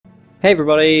Hey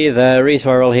everybody, the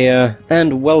Visceral here,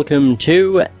 and welcome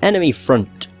to Enemy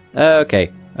Front.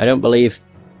 Okay, I don't believe...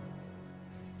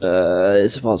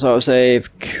 it's a false autosave.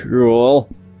 Cool.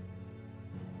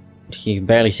 You can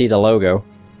barely see the logo.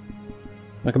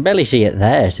 I can barely see it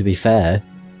there, to be fair.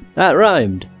 That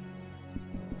rhymed!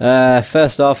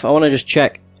 First off, I want to just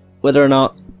check whether or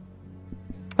not...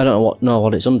 I don't know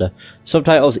what it's under.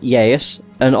 Subtitles, yes,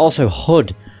 and also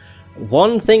HUD.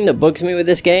 One thing that bugs me with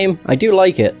this game, I do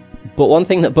like it, but one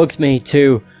thing that bugs me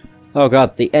to, oh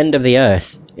god, the end of the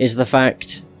earth, is the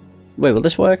fact... Wait, will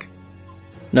this work?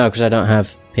 No, because I don't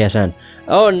have PSN.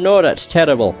 Oh no, that's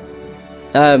terrible.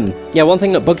 Yeah, one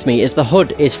thing that bugs me is the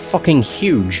HUD is fucking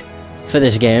huge for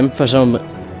this game, for some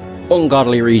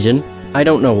ungodly reason. I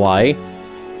don't know why.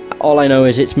 All I know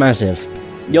is it's massive.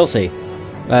 You'll see.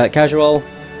 Casual.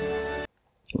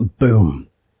 Boom.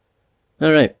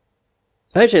 Alright.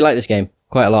 I actually like this game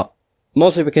quite a lot.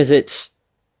 Mostly because it's...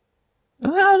 I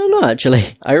don't know,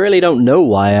 actually. I really don't know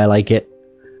why I like it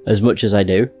as much as I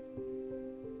do.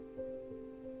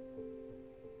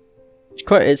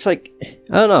 It's like...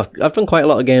 I don't know, I've done quite a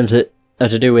lot of games that are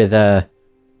to do with,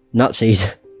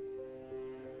 Nazis.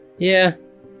 Yeah.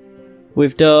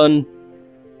 We've done...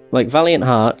 like, Valiant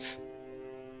Hearts.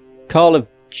 Call of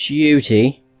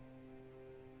Duty.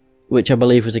 Which I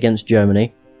believe was against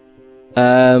Germany.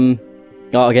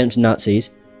 Not against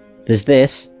Nazis. There's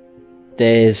this.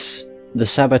 There's... the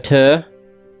Sabotage,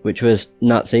 which was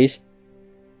Nazis.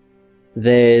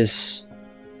 There's...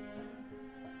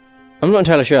 I'm not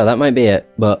entirely sure, that might be it,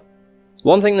 but...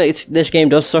 one thing that this game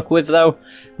does suck with, though,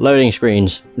 loading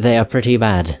screens. They are pretty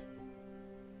bad.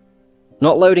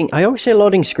 Not loading... I always say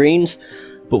loading screens,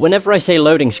 but whenever I say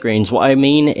loading screens, what I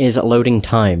mean is loading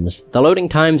times. The loading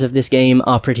times of this game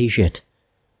are pretty shit.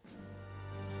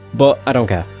 But I don't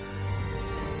care.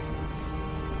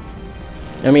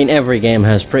 I mean, every game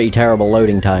has pretty terrible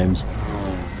loading times.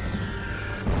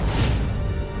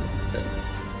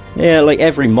 Yeah, like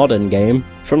every modern game,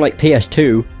 from like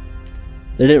PS2,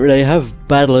 they didn't really have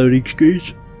bad loading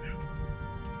screens.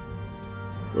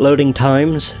 Loading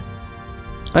times?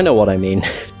 I know what I mean.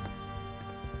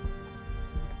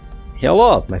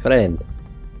 Hello, my friend.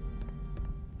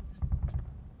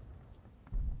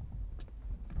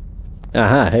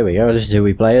 Aha, here we go, this is who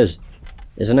we play as,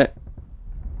 isn't it?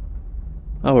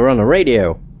 Oh, we're on the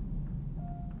radio.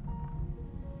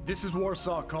 This is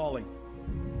Warsaw calling.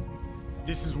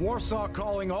 This is Warsaw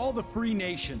calling all the free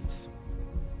nations.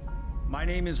 My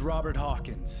name is Robert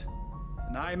Hawkins,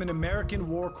 and I am an American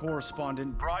war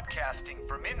correspondent broadcasting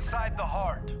from inside the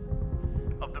heart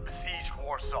of the besieged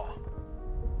Warsaw.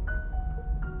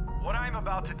 What I'm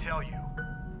about to tell you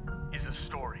is a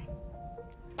story.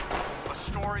 A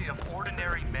story of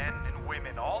ordinary men and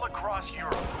women all across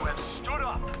Europe who have stood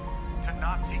up to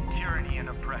Nazi tyranny and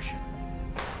oppression.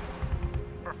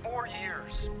 For 4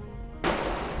 years,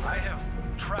 I have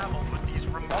traveled with these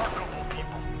remarkable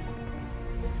people.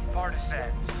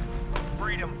 Partisans,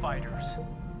 freedom fighters,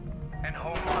 and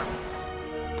home armies.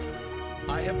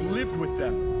 I have lived with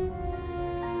them,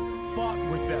 fought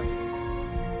with them,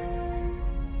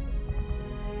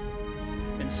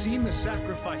 and seen the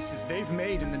sacrifices they've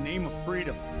made in the name of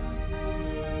freedom.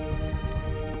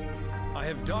 I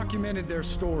have documented their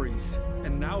stories,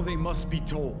 and now they must be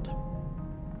told.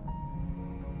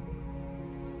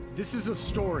 This is a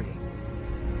story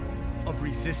of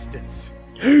resistance.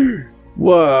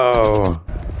 Whoa!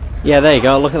 Yeah, there you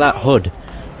go, look at that HUD.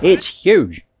 It's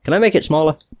huge! Can I make it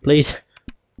smaller, please?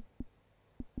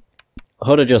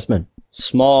 HUD adjustment.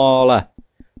 Smaller.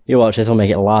 You watch, this will make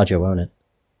it larger, won't it?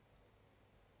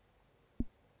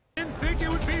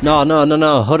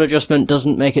 No. HUD adjustment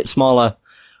doesn't make it smaller.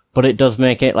 But it does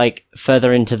make it, like,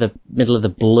 further into the middle of the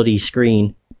bloody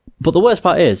screen. But the worst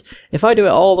part is, if I do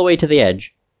it all the way to the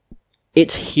edge,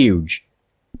 it's huge.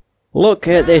 Look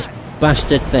at this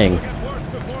bastard thing.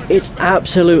 It's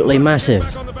absolutely massive.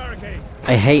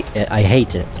 I hate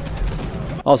it.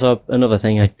 Also, another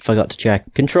thing I forgot to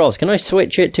check. Controls, can I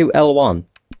switch it to L1?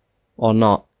 Or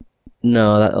not?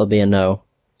 No, that'll be a no.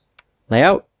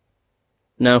 Layout?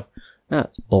 No.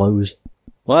 That blows.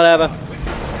 Whatever.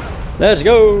 Let's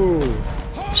go!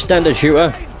 Standard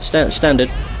shooter. Standard.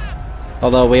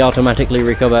 Although we automatically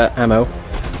recover ammo.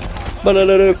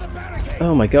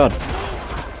 Oh my god.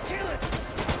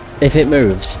 If it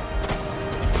moves.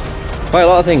 Quite a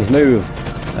lot of things move,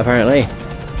 apparently.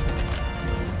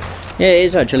 Yeah, it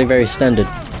is actually very standard.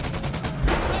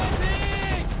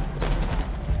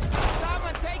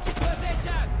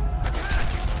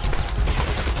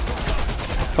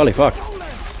 Holy fuck.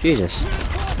 Jesus.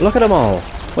 Look at them all.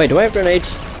 Wait, do I have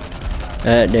grenades?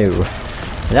 No.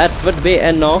 That would be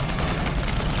a no.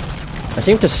 I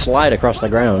seem to slide across the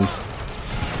ground.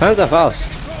 Panzer fast.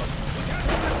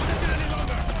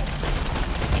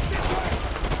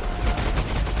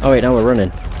 Oh wait, now we're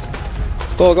running.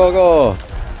 Go, go, go!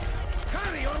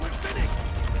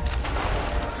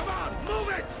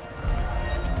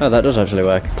 Oh, that does actually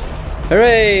work.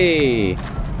 Hooray!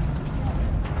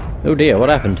 Oh dear, what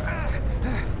happened?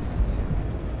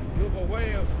 You've a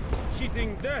way of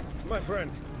cheating death, my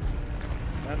friend.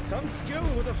 And some skill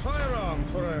with a firearm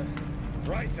for a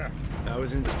writer. I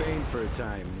was in Spain for a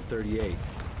time in '38,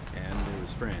 and there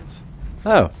was France.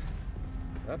 Oh.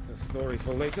 That's a story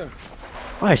for later.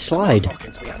 Oh, I slide.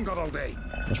 Hawkins, we haven't got all day.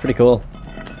 That's pretty cool.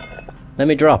 Let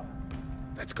me drop.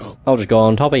 Let's go. I'll just go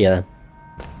on top of you then.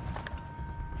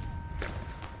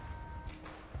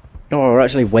 Oh, we're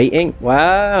actually waiting?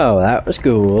 Wow, that was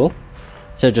cool.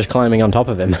 Instead of just climbing on top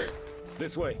of him.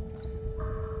 This way.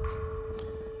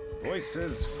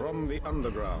 Voices from the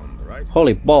underground, right?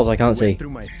 Holy balls, I can't see.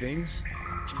 Through my things,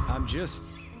 I'm just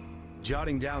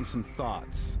jotting down some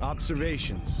thoughts,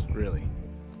 observations, really.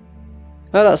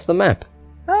 Oh, that's the map.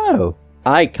 Oh,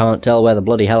 I can't tell where the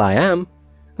bloody hell I am.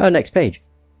 Oh, next page.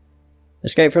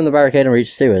 Escape from the barricade and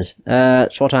reach sewers.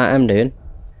 That's what I am doing.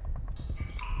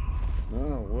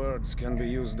 Oh, words can be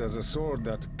used as a sword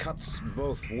that cuts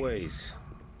both ways.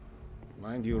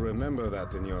 Mind you remember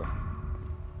that in your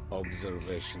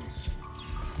observations.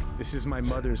 This is my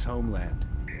mother's homeland.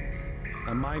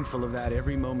 I'm mindful of that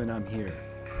every moment I'm here.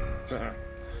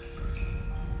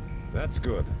 That's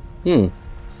good. Hmm.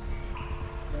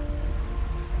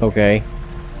 Okay.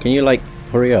 Can you, like,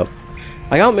 hurry up?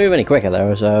 I can't move any quicker,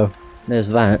 though, so there's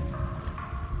that.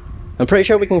 I'm pretty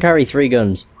sure we can carry 3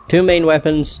 guns. 2 main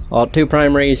weapons, or 2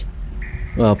 primaries.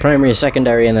 Well, primary,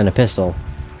 secondary, and then a pistol.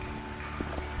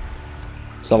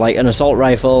 So, like, an assault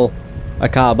rifle, a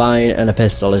carbine, and a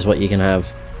pistol is what you can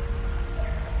have.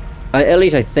 At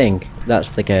least I think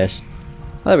that's the case.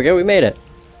 Oh, there we go, we made it.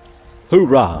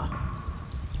 Hoorah!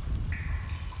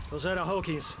 Robert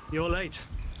Hawkins, you're late.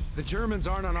 The Germans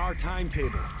aren't on our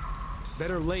timetable.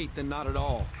 Better late than not at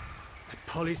all. The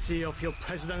policy of your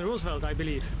President Roosevelt, I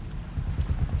believe.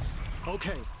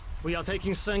 Okay, we are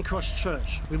taking St. Cross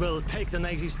Church. We will take the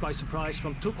Nazis by surprise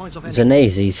from 2 points of entry. The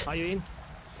Nazis. Are you in?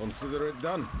 Consider it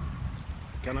done.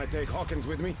 Can I take Hawkins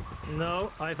with me?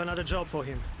 No, I have another job for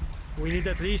him. We need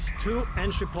at least 2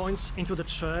 entry points into the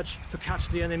church to catch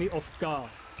the enemy off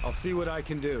guard. I'll see what I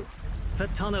can do.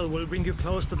 That tunnel will bring you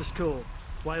close to the school,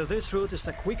 while this route is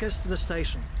the quickest to the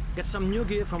station. Get some new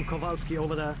gear from Kowalski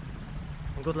over there,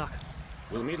 and good luck.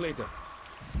 We'll meet later.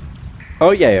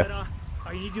 Oh yeah. Sarah,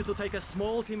 I need you to take a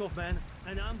small team of men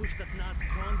and ambush that Nazi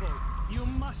convoy. You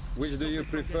must. Which do you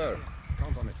prefer?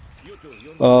 Count on it. You two,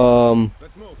 you'll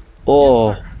Let's move.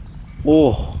 Oh.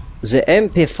 Oh. The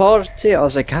MP40 or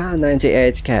the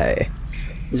K98K?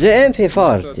 The That's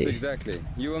MP40. exactly.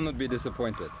 You will not be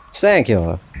disappointed. Thank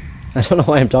you. I don't know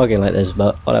why I'm talking like this,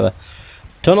 but whatever.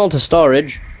 Tunnel to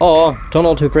storage, or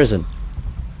tunnel to prison.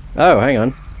 Oh, hang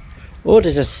on. Oh,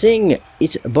 there's a thing.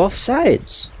 It's both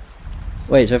sides.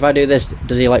 Wait, so if I do this,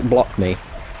 does he, like, block me?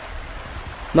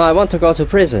 No, I want to go to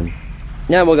prison.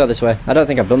 Yeah, we'll go this way. I don't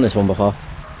think I've done this one before.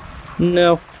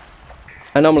 No.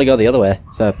 I normally go the other way,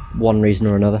 for one reason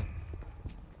or another.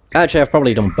 Actually, I've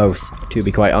probably done both, to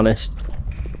be quite honest.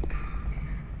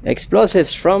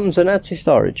 Explosives from the Nazi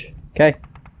storage. Okay.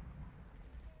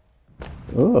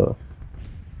 Oh.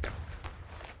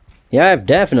 Yeah, I've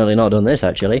definitely not done this,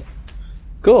 actually.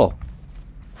 Cool.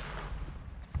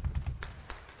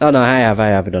 Oh no, I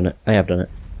have done it. I have done it.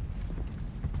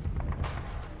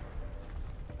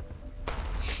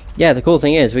 Yeah, the cool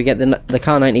thing is, we get the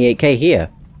Car 98K here.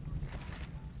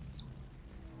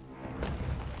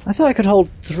 I thought I could hold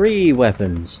 3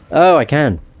 weapons. Oh, I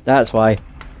can. That's why.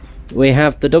 We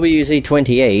have the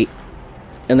WZ-28,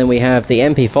 and then we have the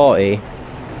MP40.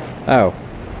 Oh.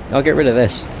 I'll get rid of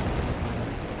this.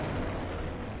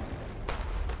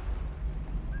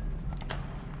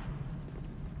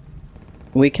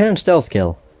 We can stealth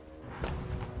kill.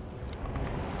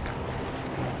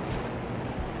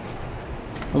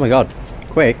 Oh my god.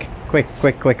 Quick. Quick,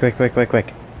 quick, quick, quick, quick, quick,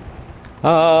 quick.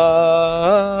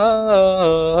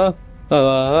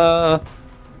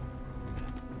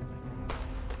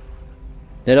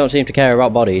 They don't seem to care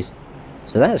about bodies.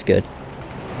 So that's good.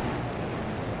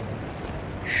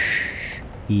 Shh.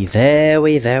 Be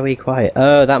very, very quiet.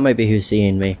 Oh, that might be who's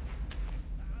seeing me.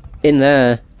 In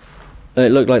there.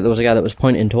 It looked like there was a guy that was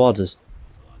pointing towards us.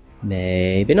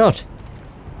 Maybe not.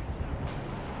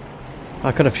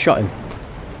 I could have shot him.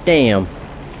 Damn.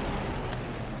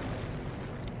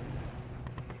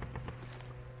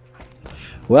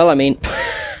 Well, I mean...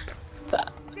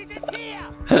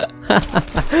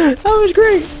 That was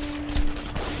great!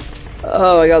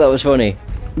 Oh my god, that was funny.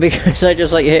 Because I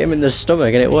just like hit him in the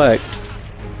stomach and it worked.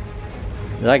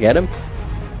 Did I get him?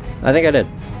 I think I did.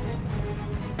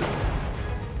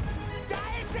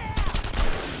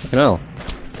 Fucking hell.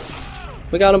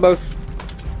 We got them both.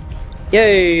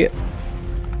 Yay!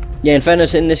 Yeah, in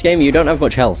fairness, in this game you don't have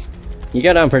much health. You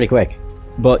go down pretty quick.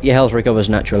 But your health recovers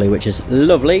naturally, which is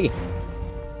lovely.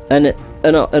 And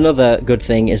another good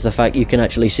thing is the fact you can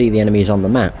actually see the enemies on the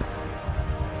map.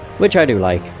 Which I do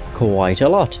like quite a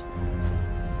lot.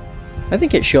 I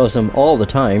think it shows them all the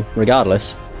time,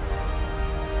 regardless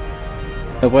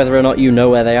of whether or not you know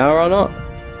where they are or not.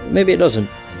 Maybe it doesn't.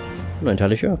 I'm not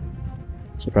entirely sure.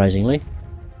 Surprisingly.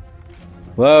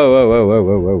 Whoa, whoa, whoa, whoa,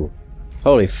 whoa, whoa.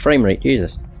 Holy frame rate,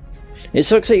 Jesus. It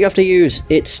sucks that you have to use...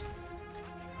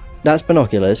 That's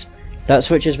binoculars. That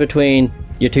switches between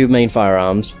your two main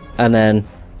firearms, and then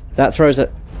that throws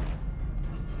a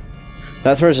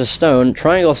stone.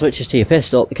 Triangle switches to your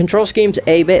pistol. The control scheme's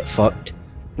a bit fucked.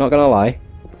 Not gonna lie.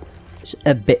 It's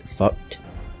a bit fucked.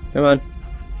 Come on.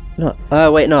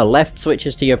 No. Wait, no. Left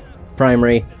switches to your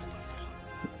primary.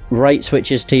 Right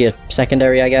switches to your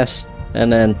secondary, I guess.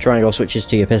 And then triangle switches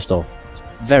to your pistol.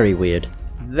 Very weird.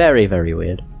 Very, very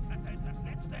weird.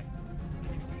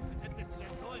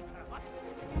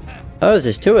 Oh,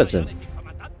 there's two of them.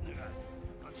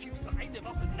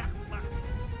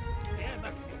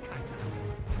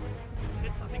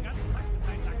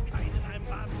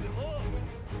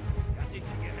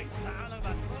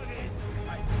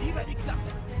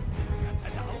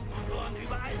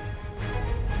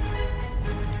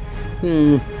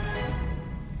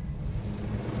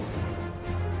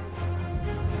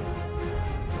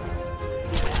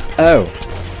 Oh.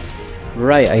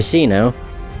 Right, I see now.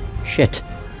 Shit.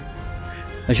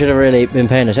 I should have really been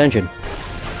paying attention.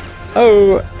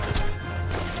 Oh!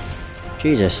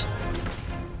 Jesus.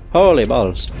 Holy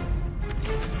balls.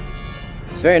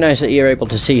 It's very nice that you're able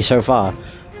to see so far.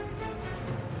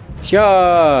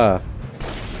 Sure!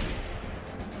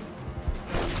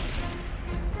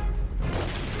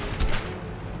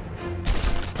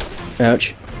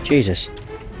 Ouch. Jesus.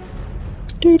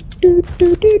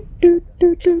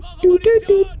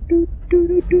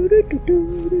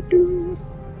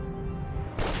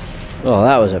 Oh,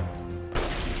 that was a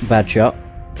bad shot.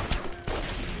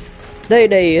 They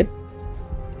did.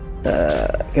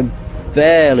 I can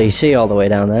barely see all the way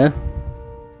down there.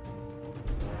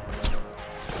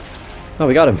 Oh,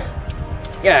 we got him.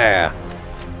 Yeah!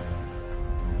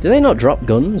 Do they not drop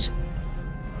guns?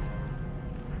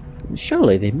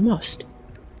 Surely they must.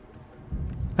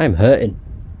 I'm hurting.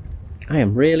 I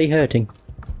am really hurting.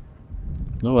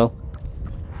 Oh well.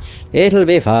 It'll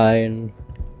be fine.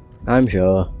 I'm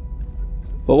sure.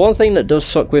 But one thing that does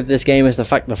suck with this game is the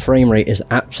fact the frame rate is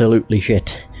absolutely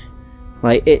shit.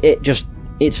 Like,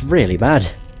 it's really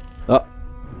bad. Oh.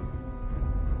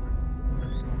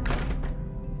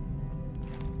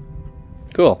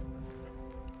 Cool.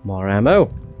 More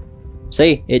ammo.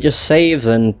 See, it just saves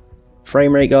and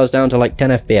frame rate goes down to like 10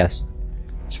 FPS.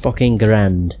 It's fucking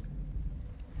grand.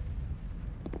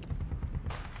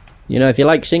 You know, if you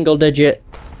like single digit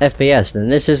FPS, then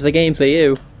this is the game for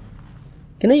you.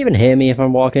 Can they even hear me if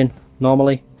I'm walking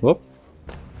normally? Whoop.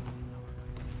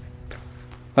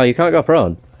 Oh, you can't go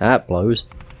prone. That blows.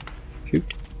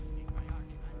 Shoot.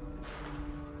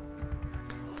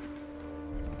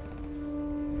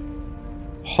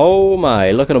 Oh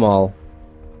my, look at them all.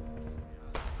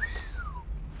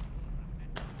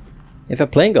 If a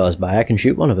plane goes by, I can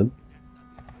shoot one of them.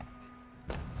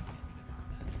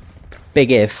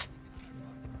 Big if.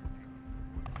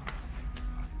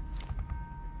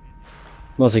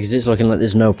 Mostly because it's looking like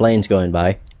there's no planes going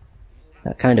by.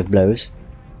 That kind of blows.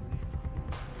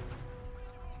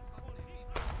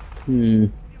 Yeah,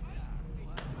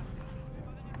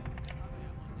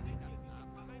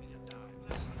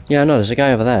 I know, there's a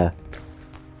guy over there.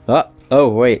 Oh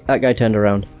wait, that guy turned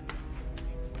around.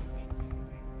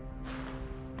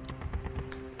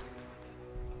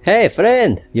 Hey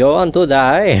friend, you want to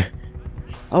die?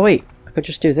 Oh wait, I could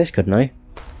just do this, couldn't I?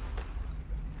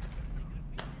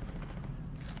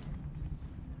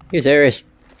 You serious?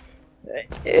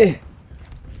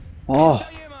 Oh.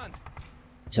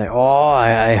 He's like, oh,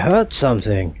 I heard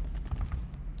something.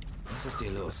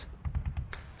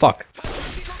 Fuck.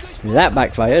 That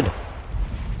backfired.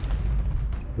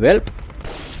 Well.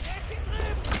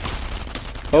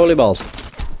 Holy balls.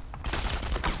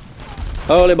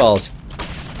 Holy balls.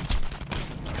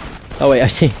 Oh wait,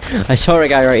 I saw a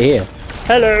guy right here.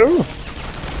 Hello!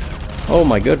 Oh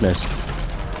my goodness.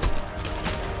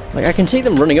 Like, I can see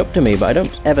them running up to me, but I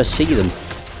don't ever see them.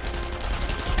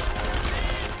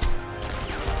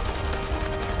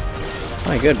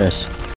 My goodness.